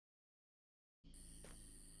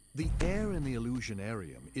The air in the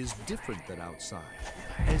Illusionarium is different than outside,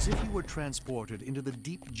 as if you were transported into the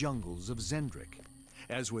deep jungles of Zendrik.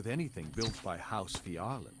 As with anything built by House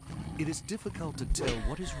Fiarlan, it is difficult to tell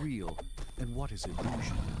what is real and what is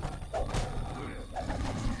illusion.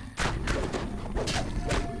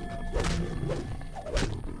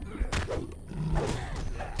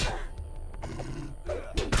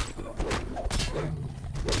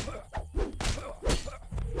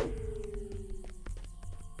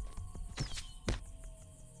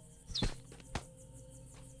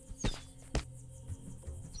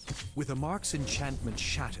 With a mark's enchantment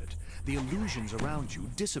shattered, the illusions around you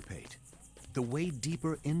dissipate. The way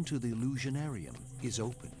deeper into the Illusionarium is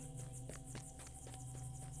open.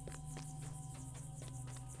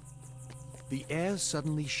 The air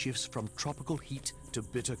suddenly shifts from tropical heat to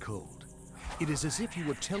bitter cold. It is as if you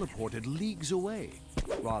were teleported leagues away,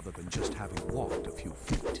 rather than just having walked a few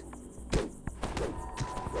feet.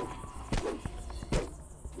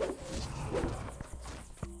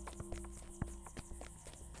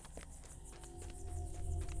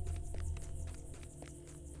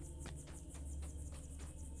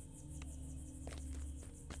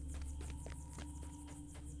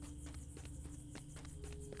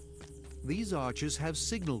 These arches have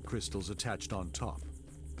signal crystals attached on top.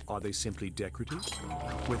 Are they simply decorative?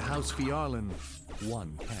 With House Fiarlan,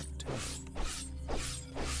 one can't tell.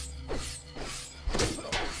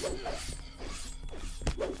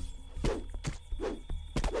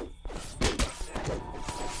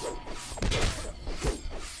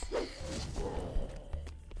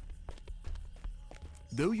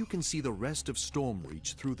 Though you can see the rest of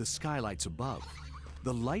Stormreach through the skylights above,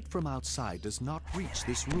 the light from outside does not reach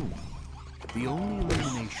this room. The only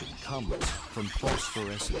illumination comes from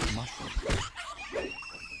phosphorescent mushrooms.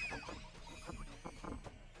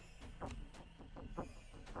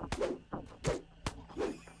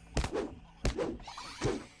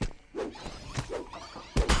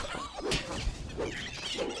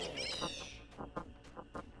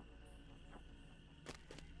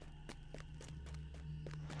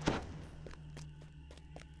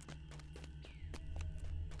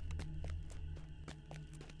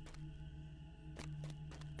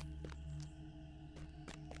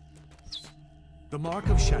 The Mark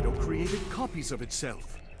of Shadow created copies of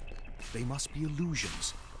itself. They must be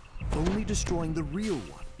illusions. Only destroying the real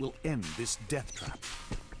one will end this death trap.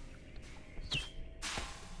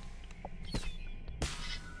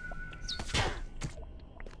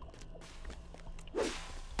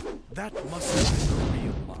 That must have been the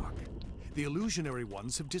real Mark. The illusionary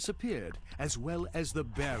ones have disappeared, as well as the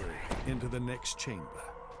barrier into the next chamber.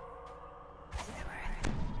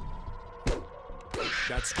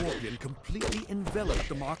 That scorpion completely enveloped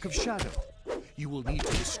the Mark of Shadow. You will need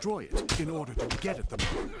to destroy it in order to get at the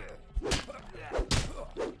mark.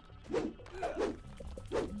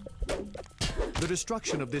 The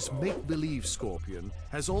destruction of this make-believe scorpion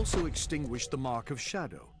has also extinguished the Mark of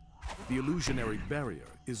Shadow. The illusionary barrier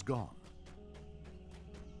is gone.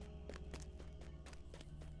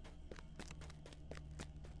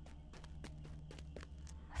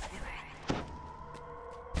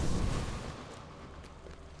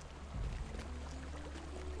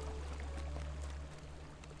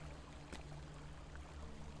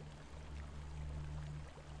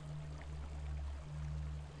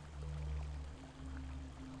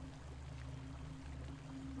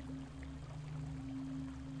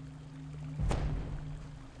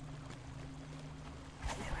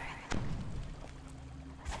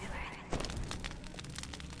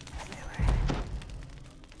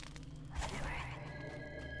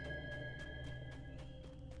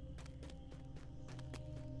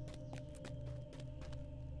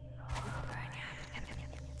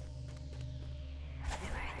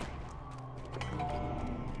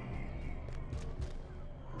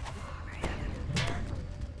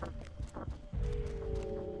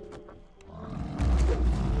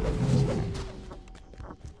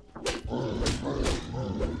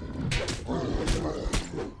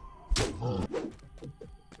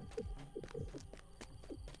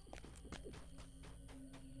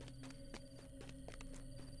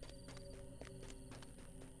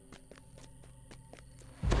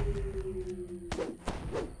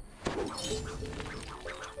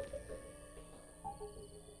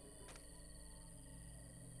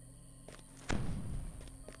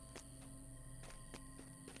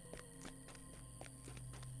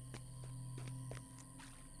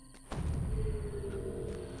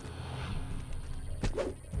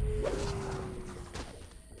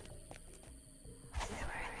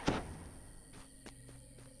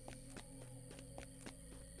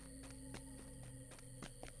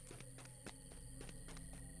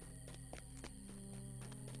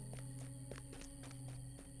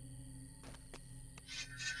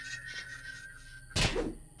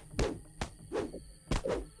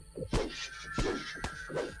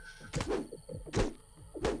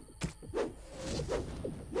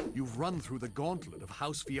 You've run through the gauntlet of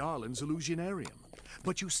House Fiarlan's Illusionarium,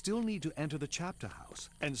 but you still need to enter the chapter house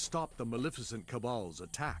and stop the Maleficent Cabal's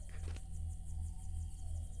attack.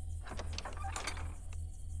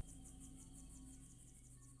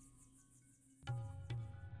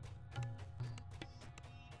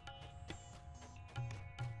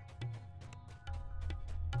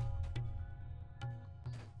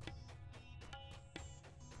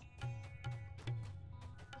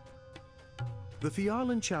 The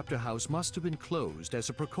Fiarlan chapter house must have been closed as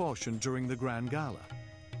a precaution during the Grand Gala.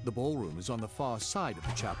 The ballroom is on the far side of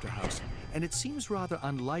the chapter house, and it seems rather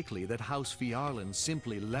unlikely that House Fiarlan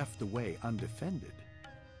simply left the way undefended.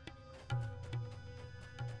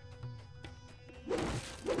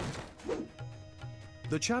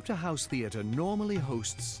 The chapter house theater normally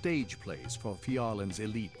hosts stage plays for Fiarlan's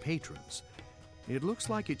elite patrons. It looks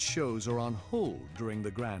like its shows are on hold during the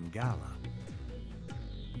Grand Gala.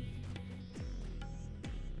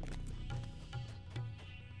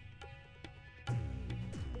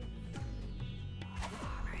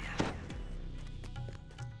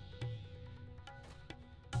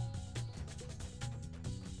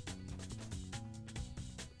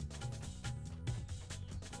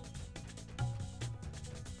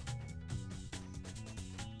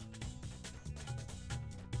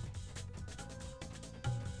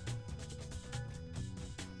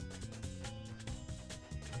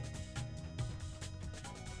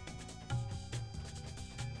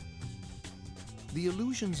 The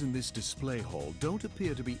illusions in this display hall don't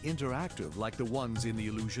appear to be interactive like the ones in the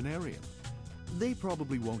Illusionarium. They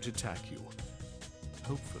probably won't attack you.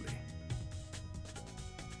 Hopefully.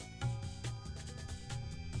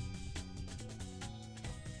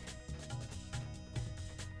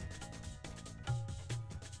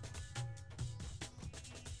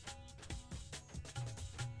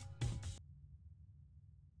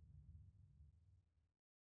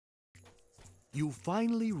 You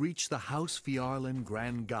finally reach the House Fiarlan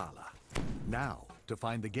Grand Gala. Now, to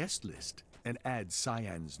find the guest list and add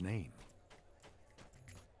Cyan's name.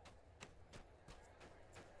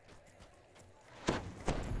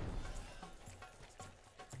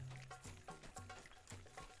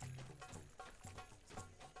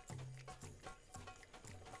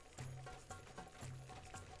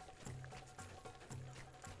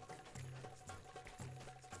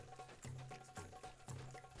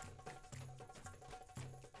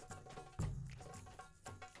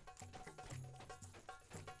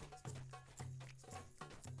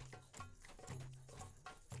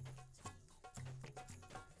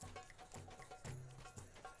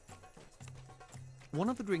 One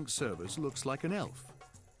of the drink servers looks like an elf,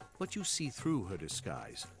 but you see through her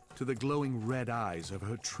disguise to the glowing red eyes of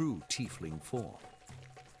her true tiefling form.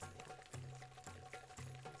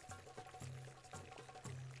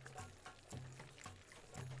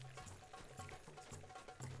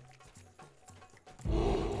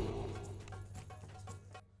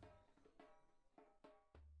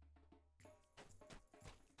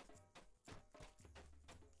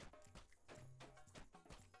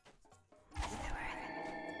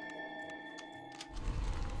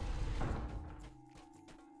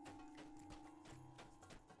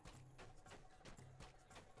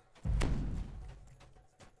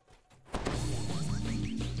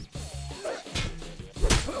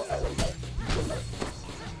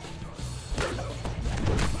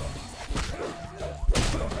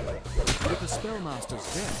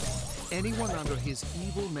 Spellmaster's death, anyone under his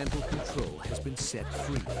evil mental control has been set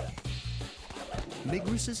free.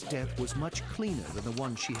 Migris's death was much cleaner than the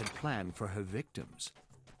one she had planned for her victims.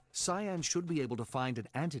 Cyan should be able to find an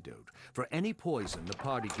antidote for any poison the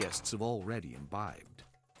party guests have already imbibed.